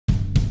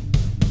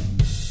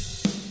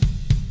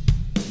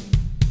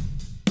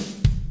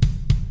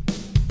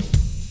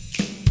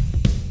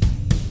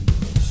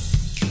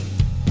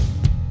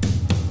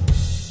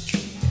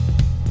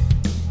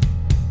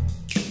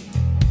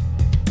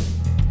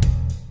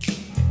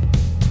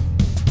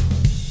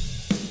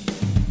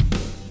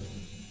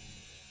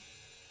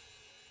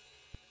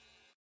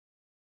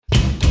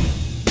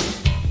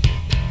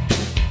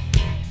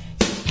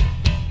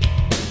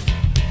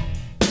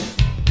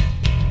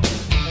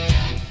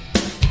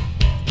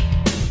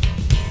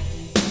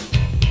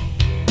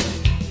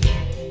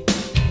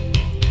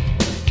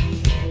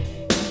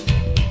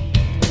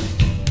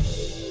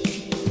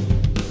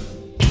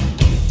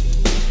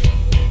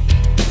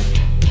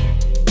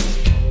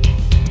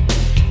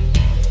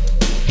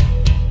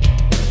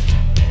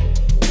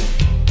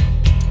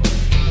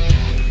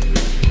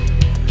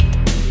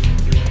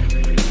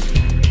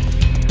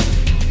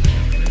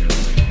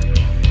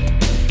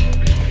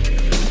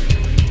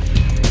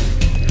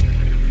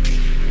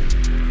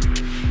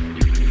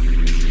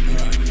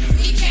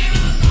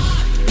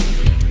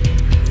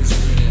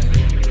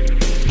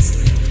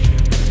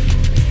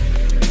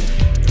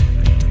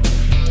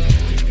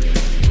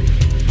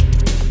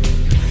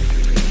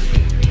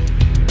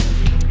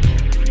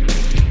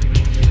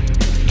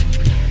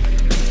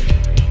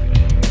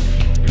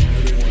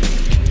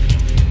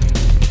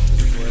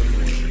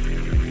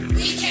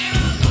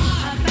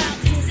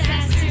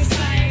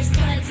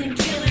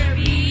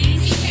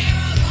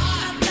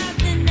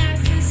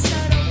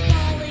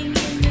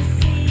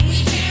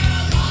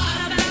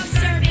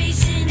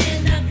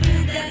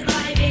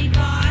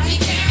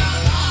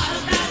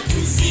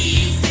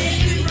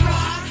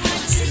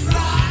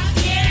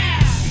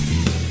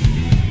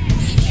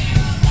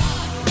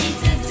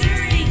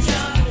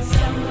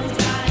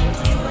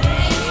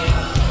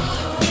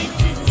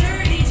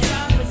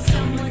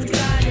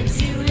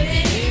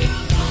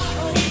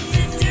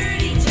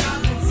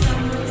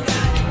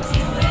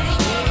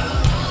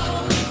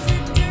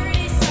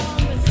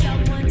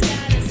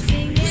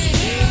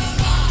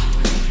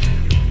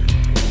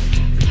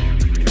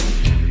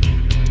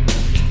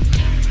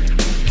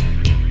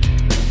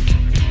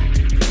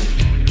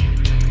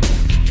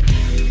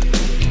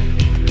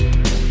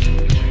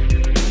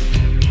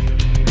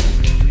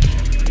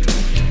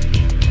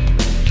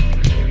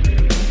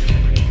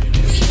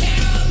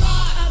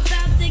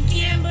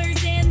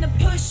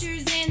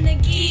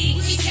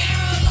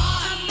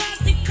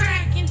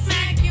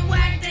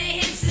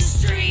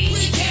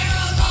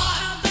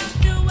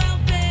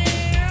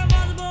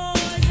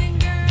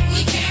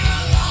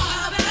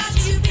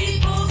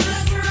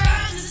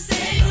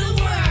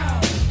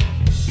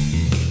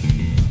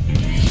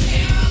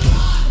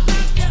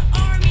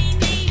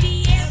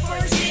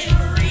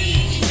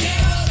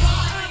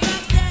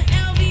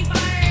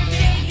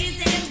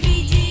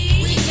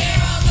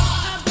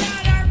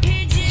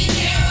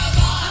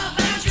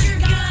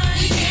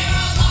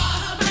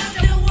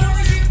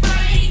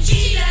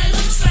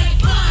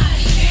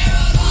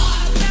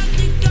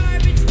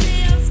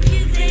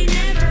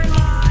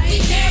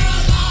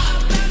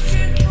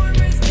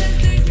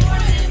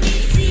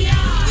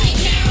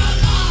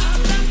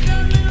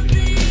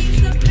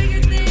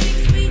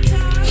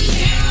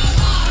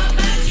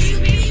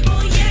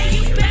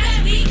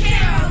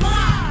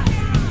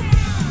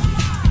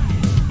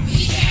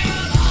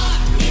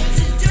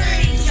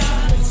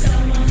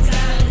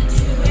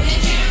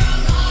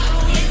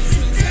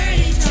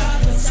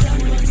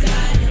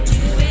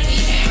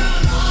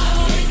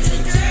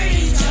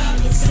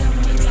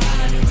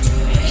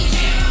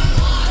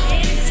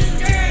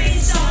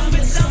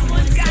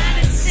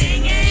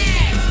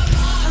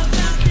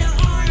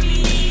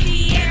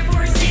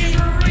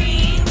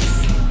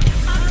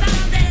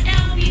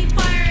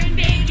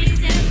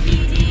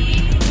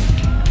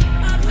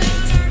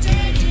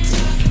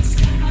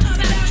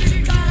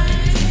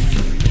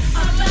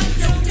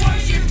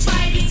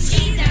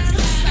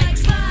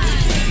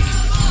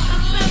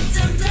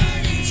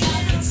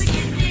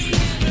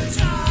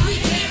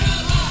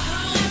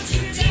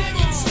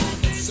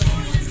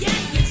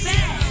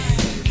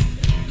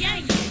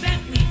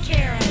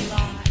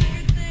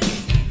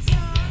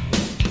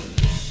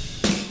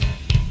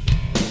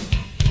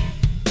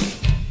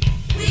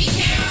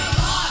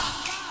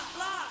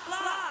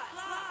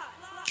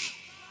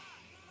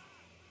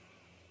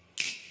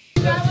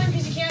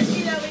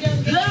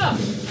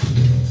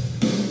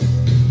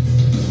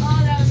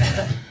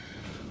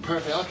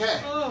Perfect.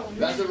 Okay. Oh,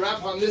 that's a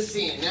wrap on this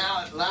scene.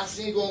 Now, last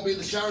scene going to be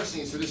the shower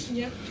scene. So just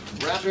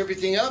wrap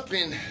everything up,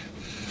 and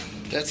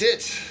that's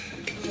it.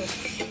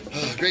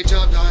 Oh, great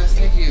job, guys.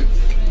 Thank you.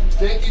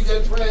 Thank you,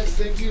 Dead Friends.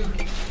 Thank you,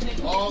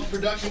 all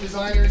production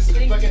designers.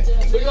 Look at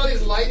all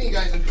these lighting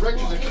guys and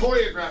directors and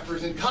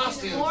choreographers and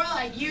costumes. More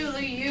like you, look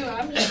at you.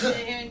 I'm just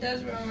sitting here and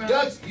Doug's running around.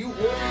 Doug, you.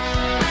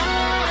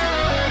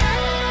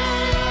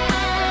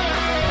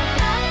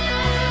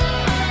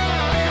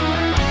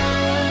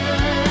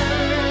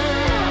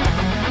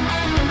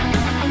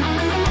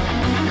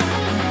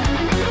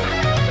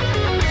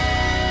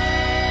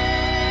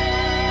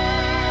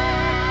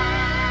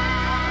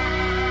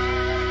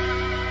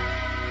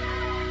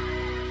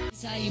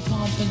 How you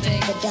pump and take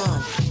The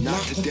dog.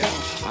 Not to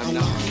death, I'm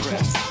not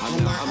impressed,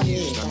 I'm not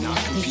amused, I'm not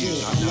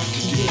confused, I'm not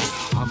confused.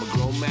 I'm a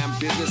grown man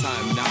business,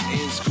 I'm not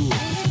in school.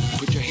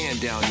 Put your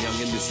hand down,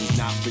 youngin', this is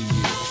not for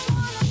you.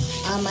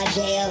 On my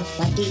jail,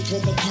 my beats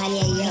with the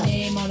Kanye, your yo.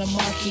 name on the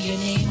market, your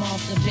name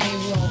off the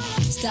payroll.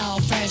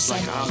 Style fresh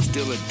Like I'm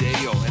still a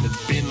Dayo, and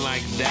it's been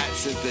like that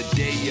since the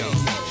Dayo.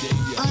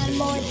 On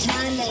more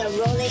time than a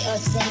Rolly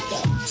or Seiko.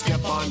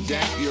 Step on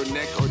deck, your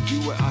neck, or do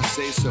what I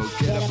say so.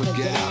 Get up or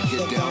get out,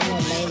 get down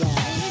and lay low.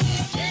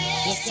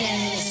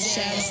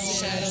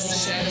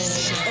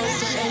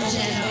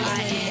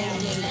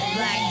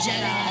 Black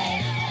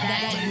Jedi,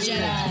 Black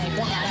Jedi.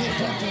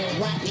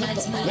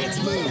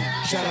 Let's move.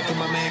 Shout out to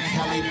my man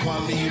Khalid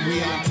Kweli.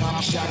 We on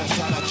top. Shout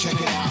out, check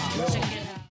it out.